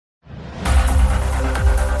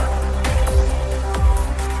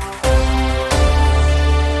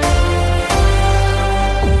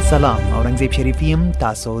سلام، اورنګزیب شریفی یم.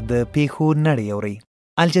 تاسو د پیښو نړۍ اورئ.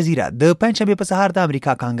 الجزیره د پنځشنبې په سهار د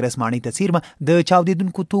امریکا کانګرس ماڼۍ ته څیرمه د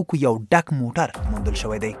چاودیدونکو توکو یو ډک موټر موندل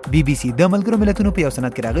شوی دی. بي بي سي د ملګرو ملتونو په یو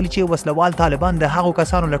سند کې راغلي چې وسلوال طالبان د هغو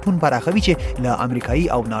کسانو لټون پراخوي چې له امریکایي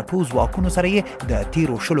او ناټو ځواکونو سره یې د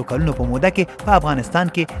تیرو 20 کلونو په موده کې په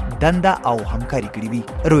افغانستان کې دنده او همکاري کړې وي.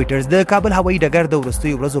 رویټرز د کابل هوایي ډګر د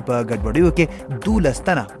وروستیو ورځو په ګډوډیو کې 12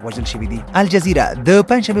 تنه وژل شوي دي. الجزیره د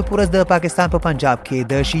پنځشنبې په ورځ د پاکستان په پنجاب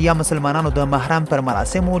کې د شیعه مسلمانانو د محرم پر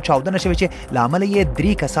مراسمو چاودنه شوې چې له امله یې 3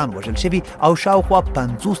 کسان وژل شوي او شاوخوا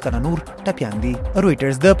 50 تنه نور ټپیان دي.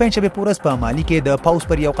 رویټرز د پنځشنبې په ورځ په مالي کې د پوځ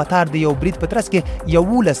پر یو قطار د یو برید په ترڅ کې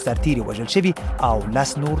 11 سرتیري وژل شوي او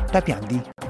 10 نور ټپیان دي.